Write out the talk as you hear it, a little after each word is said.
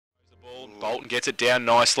Bolton gets it down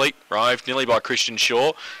nicely. Roved nearly by Christian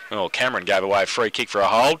Shaw. Oh, Cameron gave away a free kick for a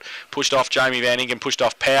hold. Pushed off Jamie Van Ingen, pushed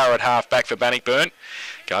off Power at half back for Bannockburn.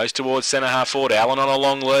 Goes towards centre half forward. Allen on a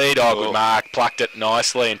long lead. Oh, good mark. Plucked it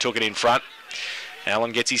nicely and took it in front.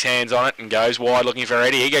 Allen gets his hands on it and goes wide looking for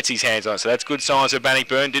Eddie. He gets his hands on it, so that's good signs for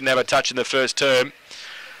Bannockburn. Didn't have a touch in the first term.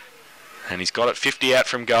 And he's got it 50 out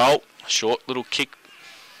from goal. Short little kick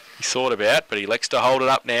he thought about, but he elects to hold it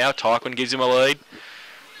up now. Tyquin gives him a lead.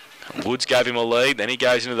 Woods gave him a lead. Then he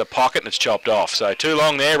goes into the pocket and it's chopped off. So too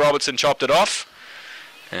long there. Robertson chopped it off.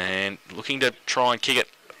 And looking to try and kick it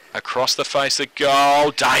across the face of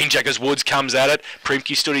goal. Danger because Woods comes at it.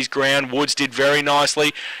 Primke stood his ground. Woods did very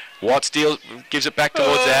nicely. Watts gives it back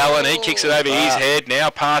towards Allen. He kicks it over his head.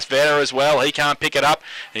 Now past Vetter as well. He can't pick it up.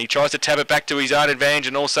 And he tries to tap it back to his own advantage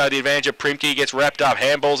and also the advantage of Primke. He gets wrapped up.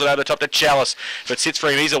 Handballs it over the top to Chalice. If it sits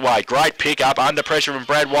for him, he's away. Great pick up. Under pressure from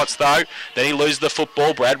Brad Watts though. Then he loses the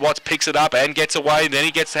football. Brad Watts picks it up and gets away. Then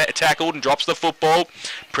he gets tackled and drops the football.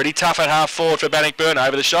 Pretty tough at half forward for Bannockburn.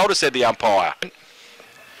 Over the shoulder, said the umpire.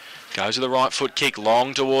 Goes with the right foot kick,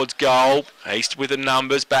 long towards goal. East with the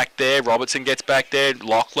numbers back there. Robertson gets back there.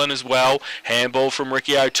 Lachlan as well. Handball from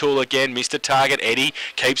Ricky O'Toole again. Missed a target. Eddie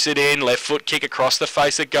keeps it in. Left foot kick across the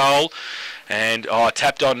face of goal. And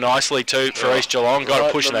tapped on nicely too for East Geelong. Got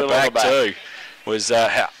a push in the back too. Was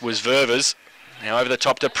Ververs. Now over the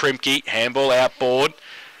top to Primke. Handball outboard.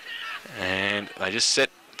 And they just set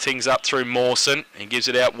things up through Mawson. He gives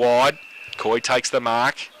it out wide. Coy takes the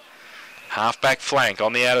mark. Half-back flank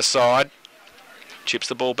on the outer side. Chips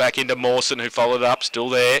the ball back into Mawson, who followed up, still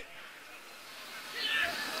there.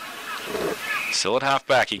 Still at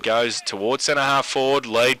half-back. He goes towards centre-half forward.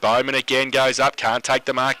 Lead. Bowman again goes up. Can't take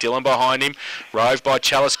the mark. Dillon behind him. Roved by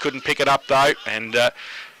Chalice. Couldn't pick it up, though. And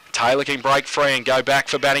Taylor can break free and go back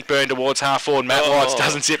for Bannockburn towards half-forward. Matt White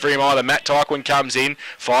doesn't sit for him either. Matt Tyquin comes in,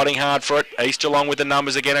 fighting hard for it. East Geelong with the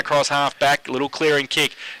numbers again across half-back. Little clearing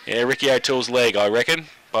kick. Yeah, Ricky O'Toole's leg, I reckon,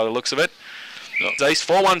 by the looks of it. East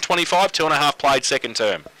 4-1-25, 2.5 played second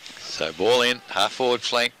term. So ball in, half forward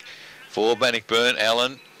flank for Bannockburn.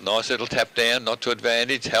 Allen, nice little tap down, not to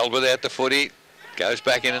advantage, held without the footy, goes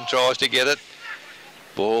back in and tries to get it.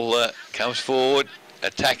 Ball comes forward,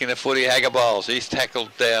 attacking the footy, Haggaboles. He's tackled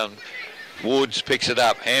down. Woods picks it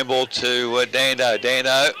up, handball to Dando.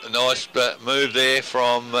 Dando, nice move there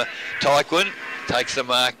from Tyquin. Takes the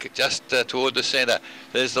mark just toward the centre.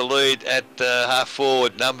 There's the lead at half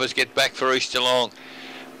forward. Numbers get back for East Geelong.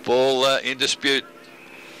 Ball in dispute.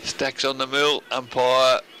 Stacks on the mill.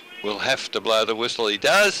 Umpire will have to blow the whistle. He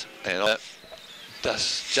does. And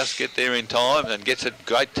does just get there in time and gets a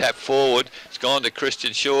great tap forward. It's gone to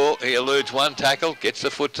Christian Shaw. He eludes one tackle. Gets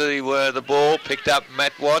the foot to the ball. Picked up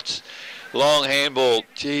Matt Watts. Long handball.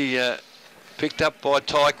 Picked up by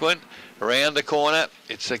Tyquin. Around the corner,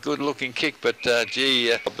 it's a good-looking kick, but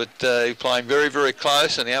he's playing very, very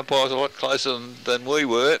close, and the umpire's a lot closer than we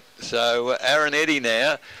were. So Aaron Eddy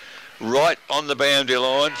now, right on the boundary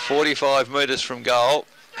line, 45 metres from goal,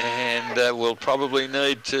 and will probably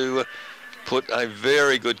need to put a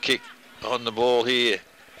very good kick on the ball here.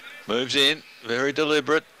 Moves in, very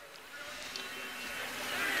deliberate.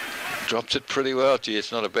 Drops it pretty well. Gee,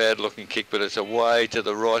 it's not a bad-looking kick, but it's away to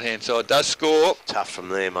the right-hand side. Does score. Tough from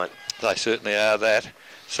there, mate. They certainly are that.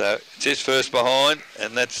 So it's his first behind,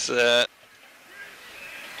 and that's...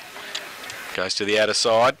 Goes to the outer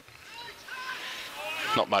side.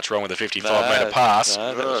 Not much wrong with a 55-metre pass.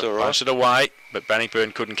 No, that was all right. Punched it away, but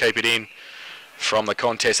Bannockburn couldn't keep it in from the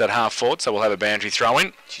contest at half forward, so we'll have a boundary throw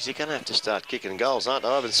in. Geez, you're going to have to start kicking goals, aren't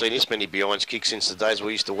I? haven't seen this many behinds kicks since the days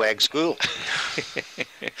we used to wag school.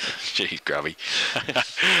 Jeez, grubby.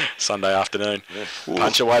 Sunday afternoon. Yeah.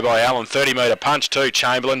 Punch away by Allen. 30-metre punch too.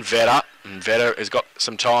 Chamberlain, Vetter. And Vetter has got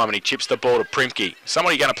some time and he chips the ball to Primke.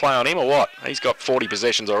 Somebody going to play on him or what? He's got 40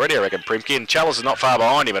 possessions already, I reckon, Primke. And Chalice is not far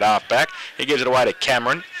behind him at half-back. He gives it away to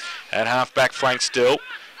Cameron. At half-back flank still.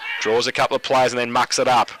 Draws a couple of players and then mucks it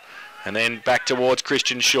up. And then back towards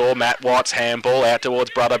Christian Shaw. Matt Watts, handball out towards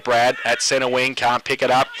brother Brad at centre wing. Can't pick it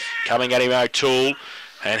up. Coming at him, O'Toole.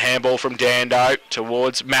 And handball from Dando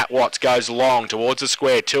towards Matt Watts. Goes long towards the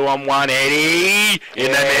square. 2-on-1. Eddie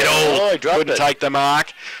in the middle. Couldn't take the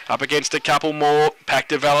mark. Up against a couple more. Pack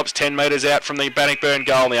develops 10 metres out from the Bannockburn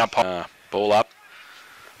goal. And the umpire. Ball up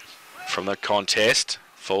from the contest.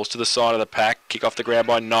 Falls to the side of the pack. Kick off the ground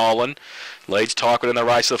by Nolan. Leads Tyquin in the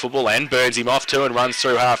race of the football and burns him off too and runs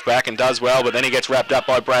through half-back and does well. But then he gets wrapped up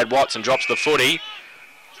by Brad Watts and drops the footy.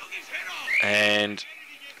 And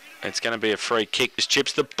it's going to be a free kick. Just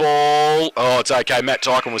chips the ball. Oh, it's okay. Matt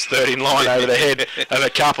Tyquin was third in line over the head of a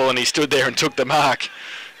couple and he stood there and took the mark.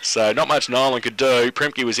 So not much Nolan could do.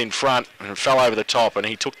 Primke was in front and fell over the top, and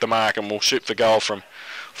he took the mark and will shoot for goal from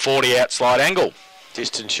 40 out slide angle.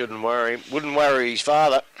 Distance shouldn't worry him. Wouldn't worry his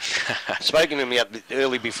father. Spoken to me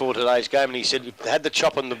early before today's game, and he said if they had the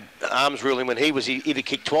chop on the arms ruling when he was, he'd have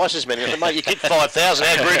kicked twice as many. I said, mate, you kicked 5,000.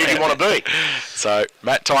 How greedy do you want to be? So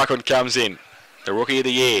Matt Tyquin comes in, the rookie of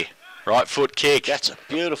the year. Right foot kick. That's a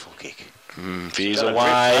beautiful kick. Veers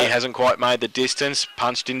away, hasn't quite made the distance.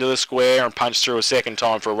 Punched into the square and punched through a second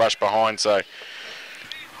time for a rush behind. So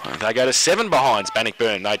they go to 7 behinds,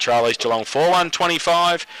 Bannockburn. They trail East Geelong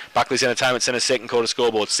 4-1-25. Buckley's Entertainment Centre second quarter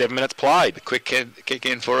scoreboard, 7 minutes played. The quick kick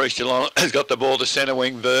in for East Geelong has got the ball to centre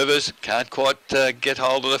wing. Ververs can't quite get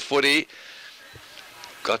hold of the footy.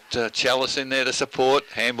 Got Chalice in there to support.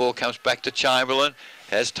 Handball comes back to Chamberlain.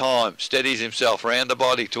 Has time, steadies himself round the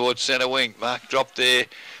body towards centre wing. Mark dropped there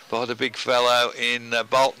by the big fellow in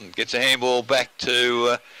Bolton. Gets a handball back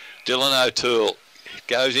to Dylan O'Toole.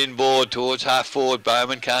 Goes inboard towards half forward.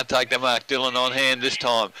 Bowman can't take the mark. Dylan on hand this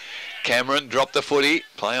time. Cameron dropped the footy.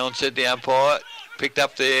 Play on, said the umpire. Picked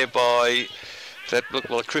up there by, that looked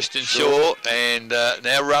like Christian Shaw. And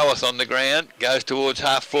now Roweth on the ground. Goes towards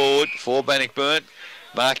half forward for Bannockburn.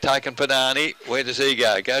 Mark taken Padani. Where does he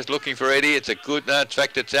go? Goes looking for Eddie. It's a good, no, in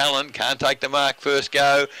fact it's Allen. Can't take the mark first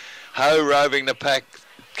go. Ho roving the pack.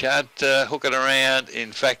 Can't hook it around.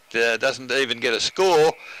 In fact, doesn't even get a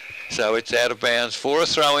score. So it's out of bounds for a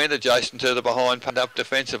throw-in, adjacent to the behind, pulled up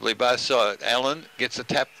defensively both sides. Allen gets a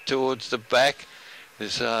tap towards the back.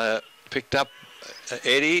 Is picked up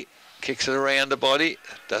Eddie, kicks it around the body,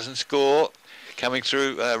 doesn't score. Coming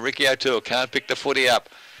through, Ricky O'Toole can't pick the footy up.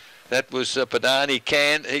 That was Padani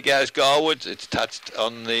can. He goes goalwards. It's touched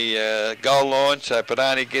on the goal line, so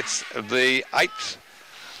Padani gets the 8th.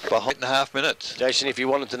 Behind 8.5 minutes. Jason, if you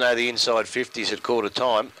wanted to know the inside 50s at quarter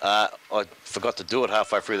time, I forgot to do it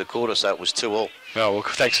halfway through the quarter, so it was 2-2. Oh, well,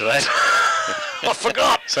 thanks for that. I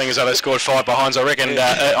forgot. Seeing as though they scored 5 behinds, I reckon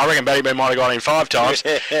Bannockburn might have gone in 5 times.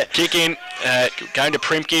 Kick in, going to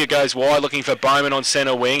Primke, who goes wide, looking for Bowman on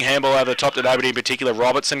centre wing. Handball over the top to nobody in particular.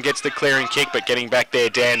 Robertson gets the clearing kick, but getting back there,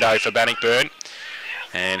 Dando for Bannockburn.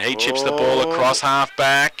 And he chips the ball across half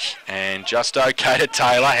back and just okay to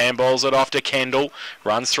Taylor. Handballs it off to Kendall.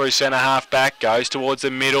 Runs through centre half back. Goes towards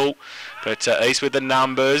the middle. But East with the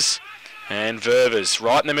numbers. And Ververs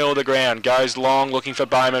right in the middle of the ground. Goes long looking for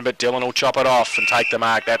Bowman, but Dillon will chop it off and take the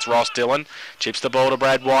mark. That's Ross Dillon. Chips the ball to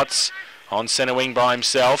Brad Watts on centre wing by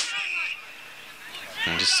himself.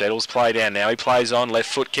 And just settles play down. Now he plays on. Left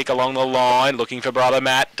foot kick along the line. Looking for brother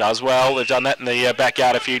Matt. Does well. They've done that in the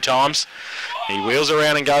backyard a few times. He wheels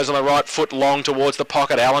around and goes on the right foot long towards the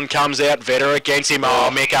pocket. Allen comes out. Vetter against him. Oh,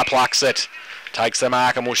 Mika plucks it. Takes the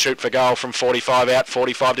mark and will shoot for goal from 45 out,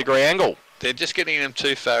 45-degree angle. They're just getting them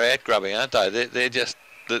too far out, Grubby, aren't they? They're just...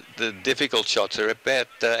 The difficult shots are about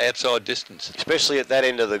outside distance. Especially at that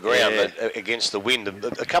end of the ground against the wind.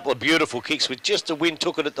 A couple of beautiful kicks with just the wind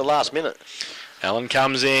took it at the last minute. Allen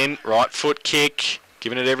comes in, right foot kick,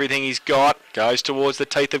 giving it everything he's got, goes towards the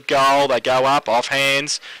teeth of goal. They go up, off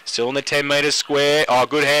hands, still in the 10-metre square. Oh,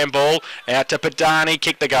 good handball, out to Padani,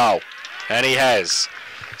 kick the goal. And he has.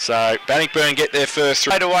 So Bannockburn get their first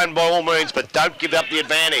three to one by all means, but don't give up the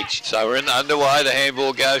advantage. So we're in underway. The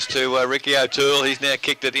handball goes to Ricky O'Toole. He's now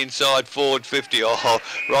kicked it inside forward 50. Oh,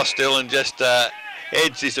 Ross Dillon just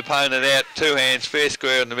edged his opponent out. 2 hands, fair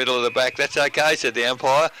square in the middle of the back. That's okay, said the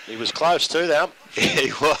umpire. He was close too, though.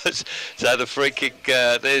 He was. So the free kick,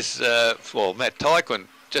 there's, Matt Tyquin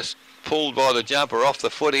just pulled by the jumper off the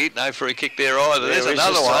footy. No free kick there either. There's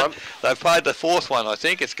another one. They've played the 4th one, I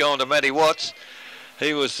think. It's gone to Matty Watts.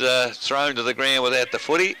 He was thrown to the ground without the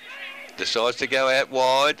footy. Decides to go out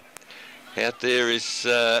wide. Out there is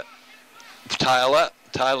Taylor.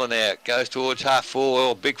 Taylor now goes towards half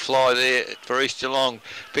forward. Big fly there for East Geelong.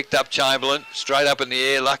 Picked up Chamberlain. Straight up in the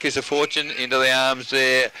air. Luck is a fortune. Into the arms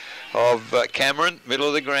there of Cameron. Middle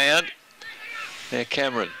of the ground. Now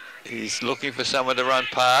Cameron. He's looking for someone to run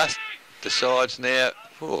past. Decides now.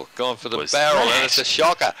 Gone for the barrel. And it's a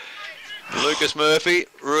shocker. Lucas Murphy,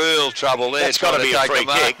 real trouble there. That's got to be a free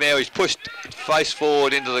kick. Now he's pushed face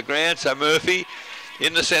forward into the ground. So Murphy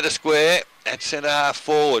in the centre square at centre half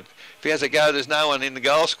forward. If he has a go, there's no one in the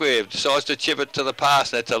goal square. Decides to chip it to the pass.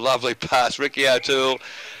 That's a lovely pass. Ricky O'Toole,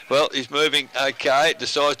 well, he's moving okay.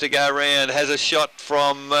 Decides to go around. Has a shot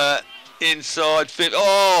from inside fit.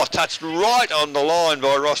 Oh, touched right on the line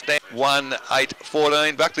by Ross Dan.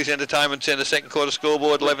 1-8-14. Buckley's Entertainment Centre, second quarter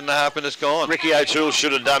scoreboard, 11.5 minutes gone. Ricky O'Toole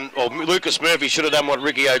should have done, or Lucas Murphy should have done what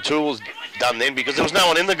Ricky O'Toole's done then, because there was no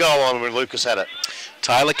one in the goal line when Lucas had it.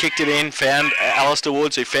 Taylor kicked it in, found Alistair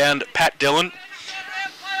Woods, who found Pat Dillon.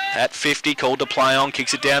 At 50, called to play on,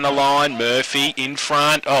 kicks it down the line. Murphy in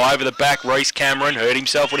front. Oh, over the back, Reece Cameron hurt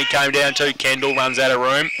himself when he came down to. Kendall runs out of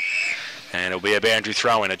room. And it'll be a boundary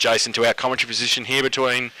throw-in adjacent to our commentary position here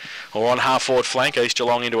between, or on half-forward flank, East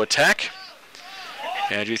Geelong into attack.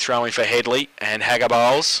 Boundary throw-in for Headley and Hagger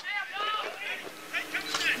Bowles.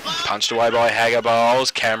 Punched away by Hagger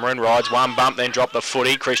Bowles. Cameron rides one bump, then dropped the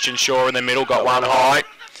footy. Christian Shaw in the middle, got one high.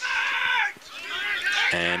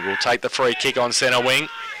 And we'll take the free kick on centre wing.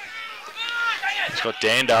 He's got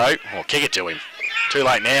Dando. Oh, kick it to him. Too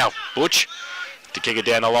late now. Butch to kick it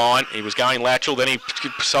down the line. He was going lateral, then he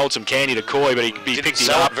sold some candy to Coy, but he picked him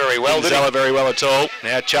up. Very well, didn't sell it very well at all.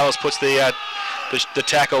 Now Chalice puts the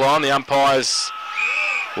tackle on. The umpires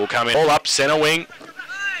will come in. All up, centre wing.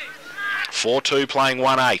 4-2 playing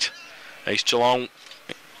 1-8. East Geelong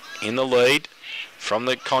in the lead. From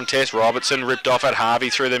the contest, Robertson ripped off at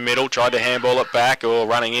Harvey through the middle, tried to handball it back, or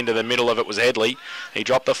running into the middle of it was Headley. He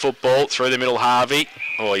dropped the football, through the middle, Harvey.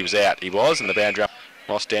 Oh, he was out. He was, and the boundary.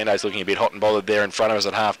 Ross Dando's looking a bit hot and bothered there in front of us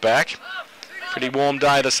at half-back. Pretty warm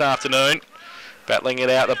day this afternoon. Battling it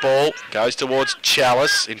out the ball. Goes towards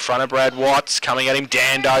Chalice in front of Brad Watts. Coming at him,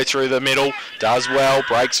 Dando through the middle. Does well,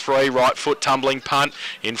 breaks free, right foot tumbling punt.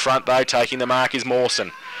 In front though, taking the mark is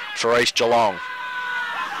Mawson for East Geelong.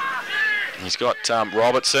 He's got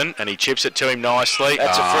Robertson and he chips it to him nicely.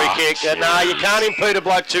 That's a free kick. No, you can't impede a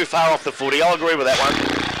bloke too far off the footy. I'll agree with that one.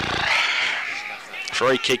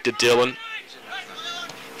 Free kick to Dylan.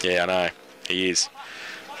 Yeah, I know. He is.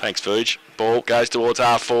 Thanks, Fuge. Ball goes towards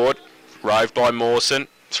half forward. Roved by Mawson.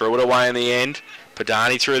 Threw it away in the end.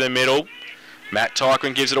 Padani through the middle. Matt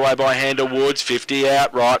Tyquin gives it away by Hander Woods. 50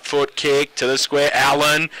 out. Right foot kick to the square.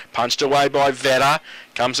 Allen punched away by Vetter.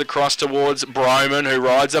 Comes across towards Broman, who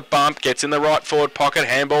rides a bump. Gets in the right forward pocket.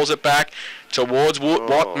 Handballs it back towards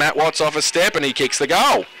Matt Watts off a step, and he kicks the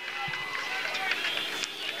goal.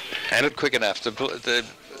 And it quick enough. The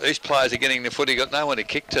East players are getting the footy, got no one to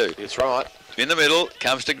kick to. That's right. In the middle,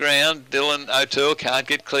 comes to ground. Dylan O'Toole can't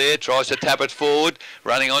get clear, tries to tap it forward.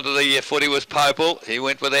 Running onto the footy was Popel. He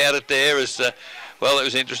went without it there as, well, it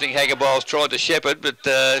was interesting. Hagger Bowles tried to shepherd, but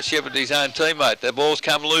shepherded his own teammate. The ball's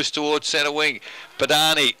come loose towards centre wing.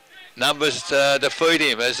 Padani, numbers defeat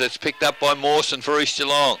him as it's picked up by Mawson for East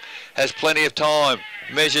Geelong. Has plenty of time,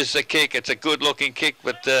 measures the kick. It's a good-looking kick,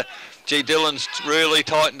 but... Dylan's really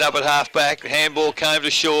tightened up at half-back. Handball came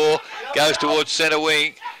to Shaw, goes towards centre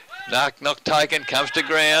wing. Knock taken, comes to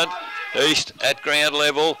ground. East at ground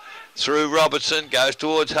level. Through Robertson, goes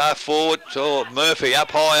towards half-forward. So Murphy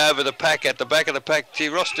up high over the pack, at the back of the pack. Gee,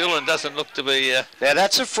 Ross Dillon doesn't look to be... Now,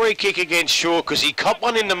 that's a free kick against Shaw because he copped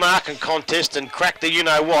one in the marking contest and cracked the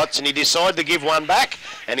you-know-whats, and he decided to give one back,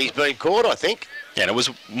 and he's been caught, I think. Yeah, and it was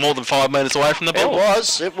more than 5 metres away from the ball.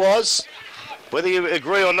 It was. Whether you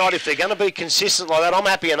agree or not, if they're going to be consistent like that, I'm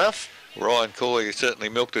happy enough. Ryan Coy certainly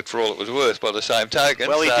milked it for all it was worth by the same token.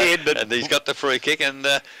 Well, he did, but... And he's got the free kick, and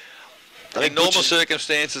in normal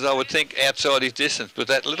circumstances, I would think outside his distance, but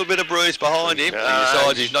that little bit of bruise behind him, he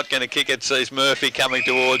decides he's not going to kick it, sees Murphy coming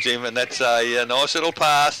towards him, and that's a nice little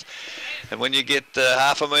pass. And when you get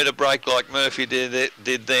half a metre break like Murphy did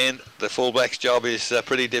then, the fullback's job is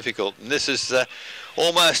pretty difficult. And this is...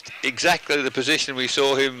 almost exactly the position we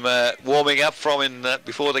saw him warming up from in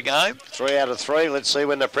before the game. 3 out of 3. Let's see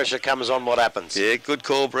when the pressure comes on what happens. Yeah, good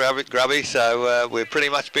call, Grubby. So we're pretty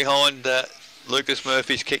much behind Lucas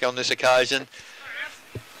Murphy's kick on this occasion.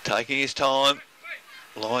 Taking his time,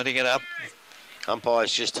 lining it up.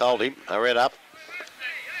 Umpire's just told him, hurry it up.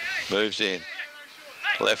 Moves in.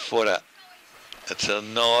 Left footer. It's a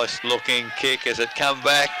nice looking kick as it come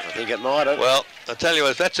back. I think it might have. Well, I tell you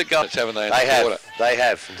what, if that's a goal, haven't they? They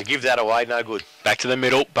have. And to give that away, no good. Back to the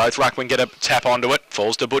middle. Both ruckmen get a tap onto it.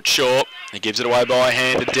 Falls to Butch Shaw. He gives it away by a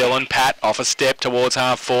hand to Dylan. Pat off a step towards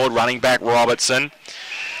half forward. Running back Robertson.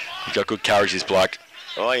 He's got good courage, this bloke.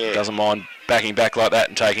 Oh, yeah. Doesn't mind backing back like that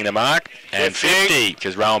and taking the mark. And 50,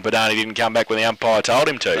 because Rowan Padani didn't come back when the umpire told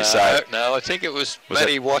him to. No, I think it was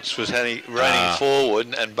Matty Watts was running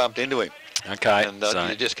forward and bumped into him. Okay. And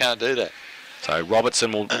you just can't do that. So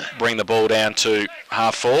Robertson will bring the ball down to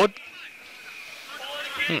half forward.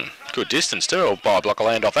 Good distance too. A by block of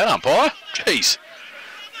land off that umpire. Jeez.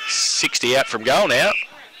 60 out from goal now.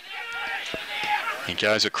 He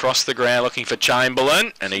goes across the ground looking for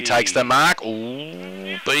Chamberlain, and he takes the mark.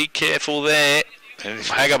 Ooh, be careful there.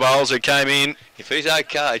 Hagger Bowles, who came in. If he's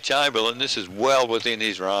okay, Chamberlain, this is well within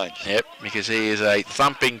his range. Yep, because he is a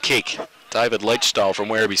thumping kick. David Leach style from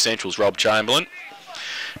Werribee Central's Rob Chamberlain.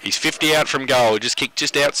 He's 50 out from goal. Just kicked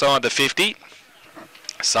just outside the 50.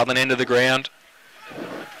 Southern end of the ground.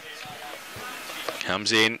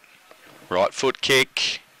 Comes in. Right foot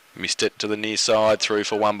kick. Missed it to the near side, through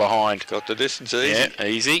for one behind. Got the distance easy. Yeah,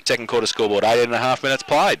 easy. Second quarter scoreboard, 18.5 minutes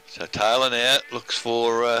played. So Taylor now looks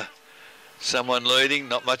for someone leading,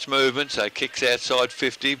 not much movement, so kicks outside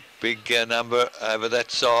 50, big number over that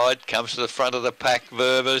side, comes to the front of the pack,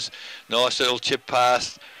 Verbers, nice little chip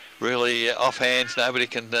pass, really off hands, nobody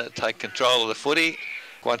can take control of the footy.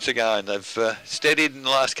 Once again, they've steadied in the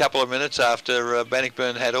last couple of minutes after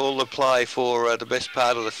Bannockburn had all the play for the best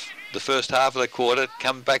part of the first half of the quarter.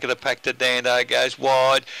 Come back of the pack to Dando, goes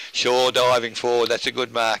wide, Shaw diving forward, that's a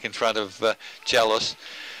good mark in front of Chalice.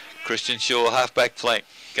 Christian Shaw, half-back flank,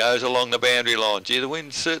 goes along the boundary line. Gee, the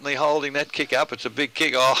wind's certainly holding that kick up. It's a big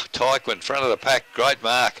kick. Oh, Tyquin, front of the pack, great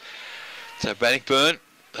mark. So Bannockburn,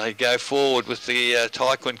 they go forward with the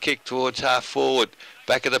Tyquin kick towards half forward.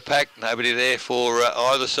 Back of the pack, nobody there for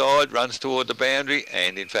either side, runs toward the boundary,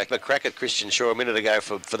 and in fact... A crack at Christian Shaw a minute ago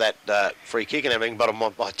for that free kick and everything, but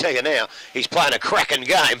I tell you now, he's playing a cracking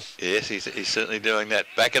game. Yes, he's certainly doing that.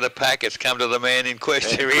 Back of the pack, it's come to the man in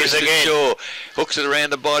question. There he is Christian again. Shaw hooks it around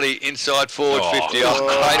the body, inside forward 50. Great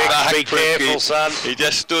mark. Be careful, son. He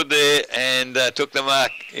just stood there and took the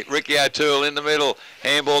mark. Ricky O'Toole in the middle,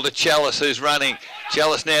 handball to Chalice, who's running.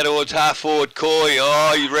 Chalice now towards half forward, Coy.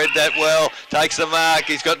 Oh, you read that well. Takes the mark.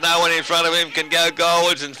 He's got no one in front of him, can go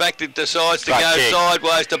goalwards. In fact, he decides to go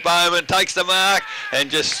sideways to Bowman, takes the mark and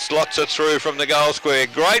just slots it through from the goal square.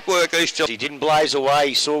 Great work, East Geelong. He didn't blaze away.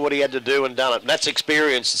 He saw what he had to do and done it. And that's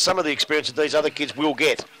experience. Some of the experience that these other kids will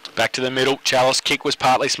get. Back to the middle. Chalice kick was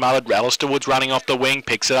partly smothered. Alistair Woods running off the wing,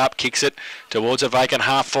 picks it up, kicks it towards a vacant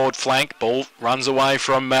half forward flank. Ball runs away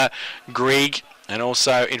from Grigg, and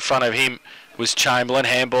also in front of him was Chamberlain.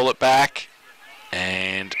 Handball it back,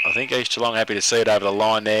 and I think East Geelong happy to see it over the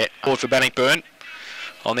line there. Forward for Bannockburn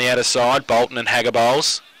on the outer side. Bolton and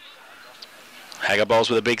Hagabowles. Hagabowles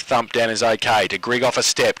with a big thump down is okay. To Grigg off a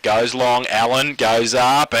step, goes long. Allen goes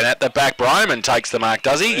up, and at the back, Broman takes the mark,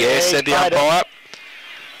 does he? Yes, said the umpire.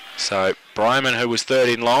 So Broman, who was third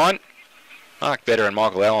in line, Mark Better and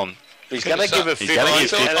Michael Allen. He's going to give a 50. I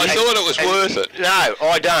thought it was worth it. No,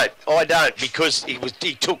 I don't, because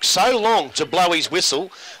he took so long to blow his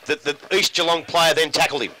whistle that the East Geelong player then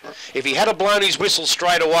tackled him. If he had blown his whistle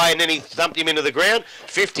straight away and then he thumped him into the ground,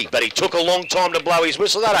 50. But he took a long time to blow his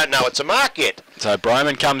whistle. They don't know it's a mark yet. So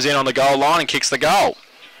Broman comes in on the goal line and kicks the goal.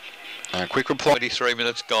 Quick reply. 23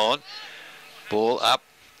 minutes gone. Ball up.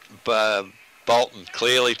 Bolton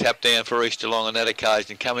clearly tapped down for East Geelong on that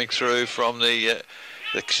occasion. Coming through from the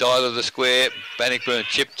side of the square, Bannockburn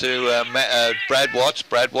chip to Brad Watts.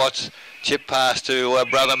 Brad Watts chip pass to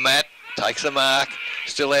brother Matt, takes the mark,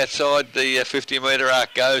 still outside the 50-metre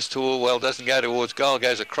arc, doesn't go towards goal,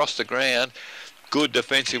 goes across the ground. Good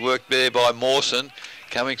defensive work there by Mawson,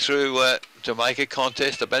 coming through to make a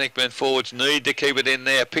contest. The Bannockburn forwards need to keep it in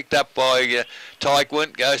there, picked up by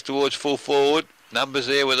Tyquin, goes towards full forward. Numbers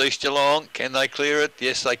there with East Geelong, can they clear it?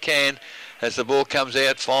 Yes, they can, as the ball comes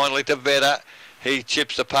out finally to Vetter. He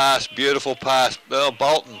chips the pass, beautiful pass. Well,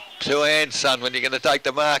 Bolton, two hands, son, when you're going to take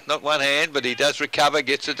the mark. Not one hand, but he does recover,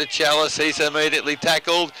 gets it to Chalice. He's immediately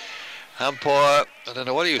tackled. Umpire, I don't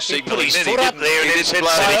know what he was signalling. He put his foot up there and then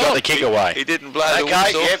got the kick away. He didn't blow the whistle.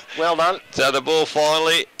 Okay, yep, well done. So the ball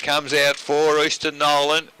finally comes out for Easton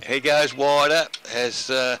Nolan. He goes wider as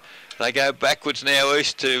they go backwards now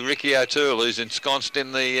east to Ricky O'Toole, who's ensconced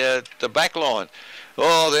in the back line.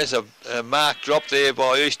 Oh, there's a mark drop there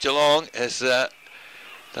by East Geelong as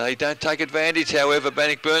they don't take advantage. However,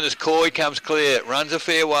 Bannockburn, as Coy comes clear, runs a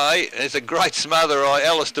fair way. There's a great smother by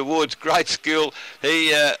Alistair Woods, great skill.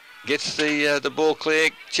 He gets the ball clear,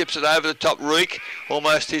 chips it over the top. Reek,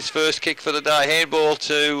 almost his first kick for the day. Handball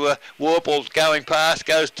to Warple, going past,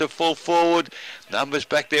 goes to full forward. Numbers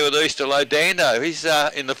back there with Easterlow. Dando, he's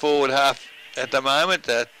in the forward half at the moment.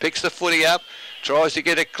 Picks the footy up, tries to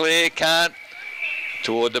get it clear, can't.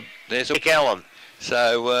 There's a Mick Allen.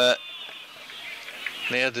 So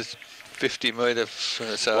now there's 50-metre.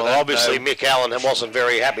 So well, obviously Mick Allen wasn't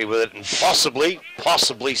very happy with it and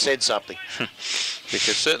possibly said something.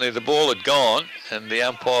 Because certainly the ball had gone and the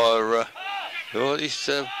umpire, he's...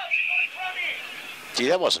 Gee,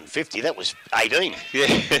 that wasn't 50, that was 18. Yeah,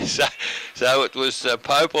 so it was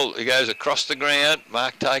Popel who goes across the ground.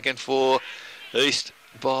 Mark taken for East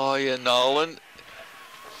by Nolan.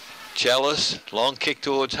 Chalice, long kick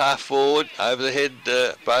towards half forward, over the head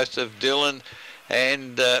both of Dillon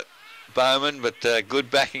and Bowman, but good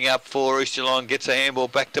backing up for East Geelong. Gets a handball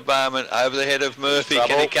back to Bowman, over the head of Murphy. Trouble.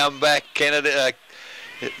 Can he come back?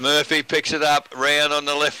 Murphy picks it up, round on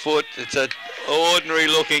the left foot. It's an ordinary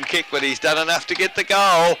looking kick, but he's done enough to get the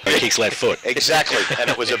goal. He kicks left foot. Exactly, and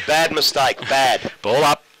it was a bad mistake, bad. Ball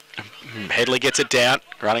up. Headley gets it down.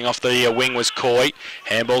 Running off the wing was Coy.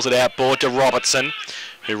 Handballs it outboard to Robertson,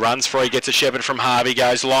 who runs free, gets a shepherd from Harvey,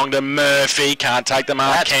 goes long to Murphy, can't take the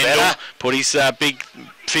mark. That's Kendall better. put his big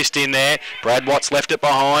fist in there. Brad Watts left it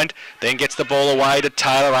behind, then gets the ball away to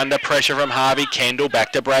Taylor under pressure from Harvey. Kendall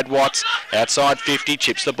back to Brad Watts, outside 50,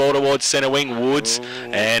 chips the ball towards centre wing, Woods,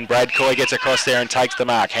 and Brad Coy gets across there and takes the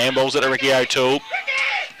mark. Handballs it to Ricky O'Toole.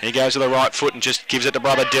 He goes to the right foot and just gives it to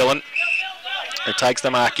brother Dylan, who takes the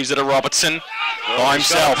mark, gives it to Robertson by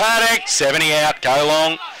himself. 70 out, go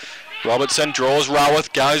long. Robertson draws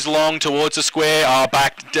Roworth, goes long towards the square.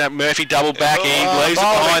 Back, Murphy double back. He leaves it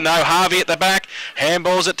behind though. Harvey at the back.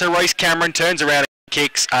 Handballs it to Reece Cameron, turns around and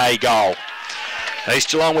kicks a goal. East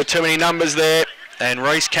Geelong with too many numbers there. And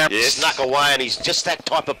Reece Cameron snuck away, and he's just that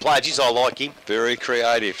type of player. Geez, I like him. Very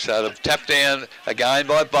creative. So the tap down again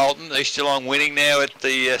by Bolton. East Geelong winning now at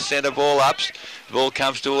the centre ball ups. The ball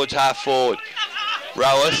comes towards half forward.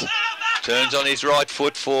 Roworth turns on his right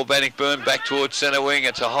foot for Bannockburn, back towards centre wing.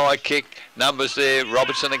 It's a high kick. Numbers there.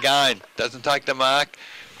 Robertson again. Doesn't take the mark.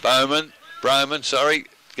 Broman,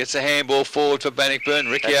 gets a handball forward for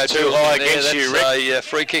Bannockburn. Ricky That's O'Toole too high there. against you, That's a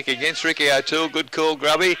free kick against Ricky O'Toole. Good call,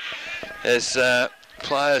 Grubby. There's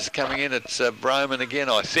players coming in. It's Broman again,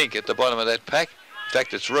 I think, at the bottom of that pack. In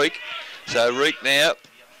fact, it's Reek. So Reek now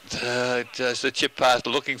does the chip pass,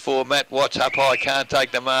 looking for Matt Watts up high. Can't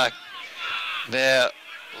take the mark. Now,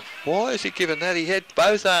 why is he given that? He had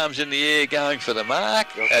both arms in the air going for the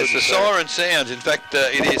mark as the siren sounds. In fact,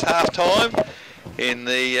 it is half-time in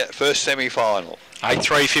the first semi-final.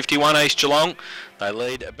 8-3-51 East Geelong. They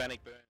lead Bannockburn.